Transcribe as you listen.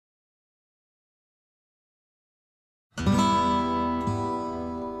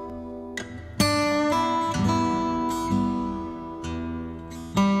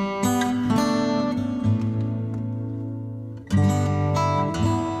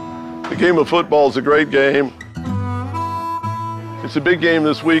game of football is a great game. It's a big game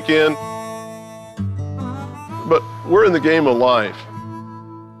this weekend, but we're in the game of life.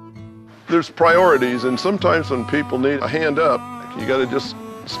 There's priorities, and sometimes when people need a hand up, you got to just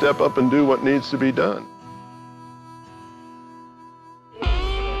step up and do what needs to be done. You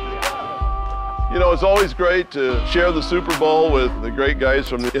know, it's always great to share the Super Bowl with the great guys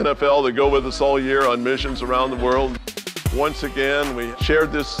from the NFL that go with us all year on missions around the world. Once again, we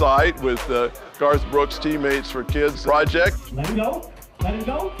shared this site with Garth Brooks' Teammates for Kids project. Let him go. Let him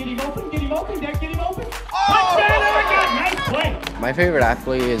go. Get him open. Get him open. Get him open. Touchdown, nice play. My favorite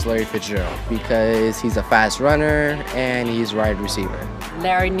athlete is Larry Fitzgerald because he's a fast runner and he's wide receiver.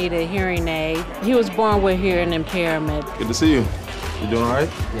 Larry needed a hearing aid. He was born with hearing impairment. Good to see you. You doing all right?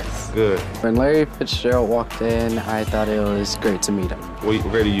 Yes. Good. When Larry Fitzgerald walked in, I thought it was great to meet him. What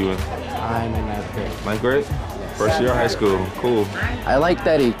grade are you in? I'm in 9th grade. 9th grade? Yes. First year of high school. Cool. I like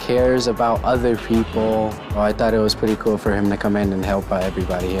that he cares about other people. I thought it was pretty cool for him to come in and help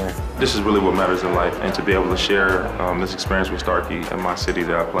everybody here. This is really what matters in life, and to be able to share this experience with Starkey and my city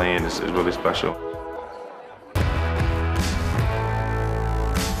that I play in is really special.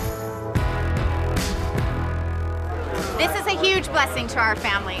 This is a huge blessing to our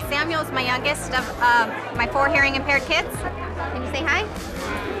family. Samuel's my youngest of my 4 hearing impaired kids. Can you say hi?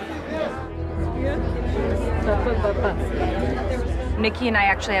 Nikki and I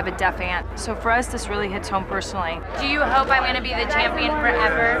actually have a deaf aunt, so for us this really hits home personally. Do you hope I'm going to be the champion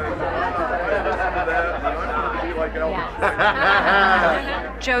forever?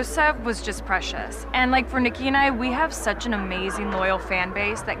 Yeah. Joseph was just precious, and like for Nikki and I, we have such an amazing loyal fan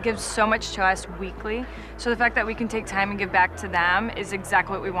base that gives so much to us weekly, so the fact that we can take time and give back to them is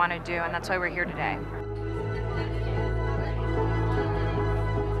exactly what we want to do, and that's why we're here today.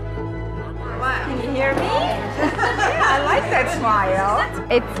 Can you hear me? I like that smile.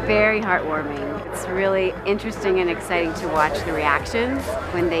 It's very heartwarming. It's really interesting and exciting to watch the reactions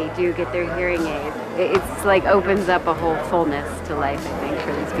when they do get their hearing aid. It's like opens up a whole fullness to life, I think,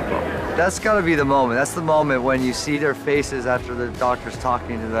 for these people. That's got to be the moment. That's the moment when you see their faces after the doctor's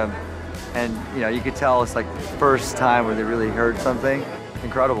talking to them. And, you know, you could tell it's like the first time where they really heard something.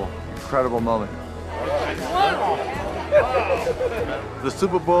 Incredible, incredible moment. The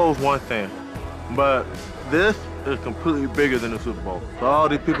Super Bowl is one thing, but this is completely bigger than the Super Bowl. So all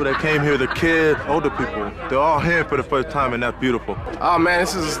these people that came here, the kids, older people, they're all here for the first time, and that's beautiful. Oh man,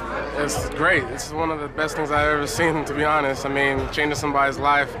 it's great. This is one of the best things I've ever seen, to be honest. I mean, changing somebody's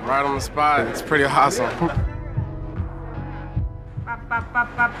life right on the spot, it's pretty awesome.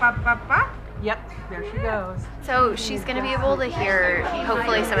 Yep, there she goes. So she's going to be able to hear,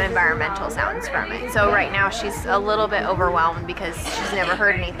 hopefully, some environmental sounds from it. So right now she's a little bit overwhelmed because she's never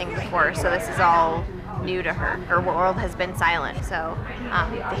heard anything before, so this is all new to her. Her world has been silent, so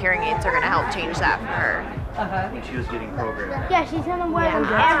the hearing aids are going to help change that for her. She was getting programmed. Yeah, she's going to wear them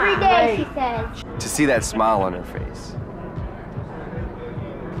every day, she says. To see that smile on her face.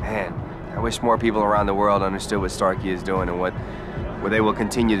 Man, I wish more people around the world understood what Starkey is doing and what they will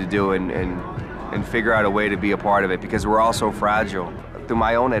continue to do and figure out a way to be a part of it, because we're all so fragile. Through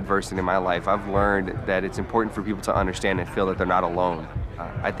my own adversity in my life, I've learned that it's important for people to understand and feel that they're not alone.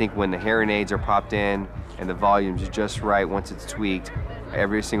 I think when the hearing aids are popped in and the volume's just right, once it's tweaked,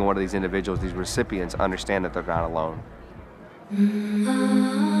 every single one of these individuals, these recipients, understand that they're not alone.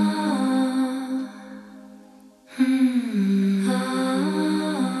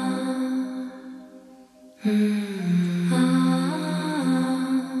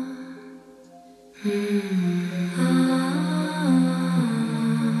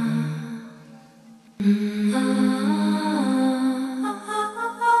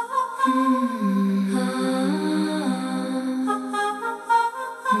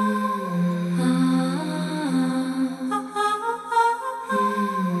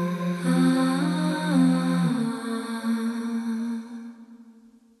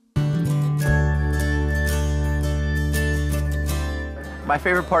 My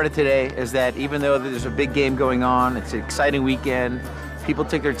favorite part of today is that even though there's a big game going on, it's an exciting weekend, people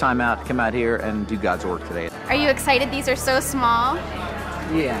take their time out to come out here and do God's work today. Are you excited? These are so small.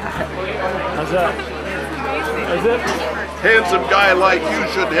 Yeah. How's that? How's it? Handsome guy like you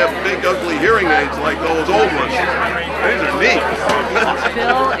shouldn't have big, ugly hearing aids like those old ones. These are neat.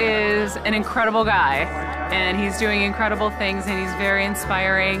 Bill is an incredible guy, and he's doing incredible things, and he's very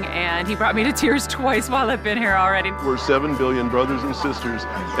inspiring, and he brought me to tears twice while I've been here already. We're 7 billion brothers and sisters,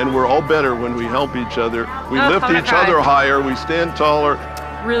 and we're all better when we help each other. We lift each other higher, we stand taller.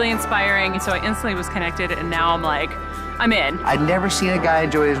 Really inspiring, and so I instantly was connected, and now I'm like, I'm in. I'd never seen a guy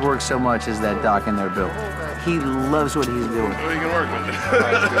enjoy his work so much as that doc in there, Bill. He loves what he's doing. Well, you can work with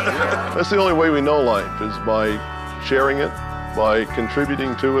it. That's the only way we know life, is by sharing it, by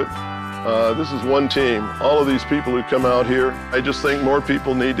contributing to it. This is one team. All of these people who come out here, I just think more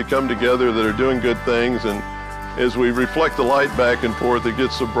people need to come together that are doing good things, and as we reflect the light back and forth, it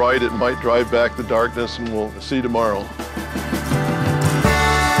gets so bright it might drive back the darkness, and we'll see tomorrow.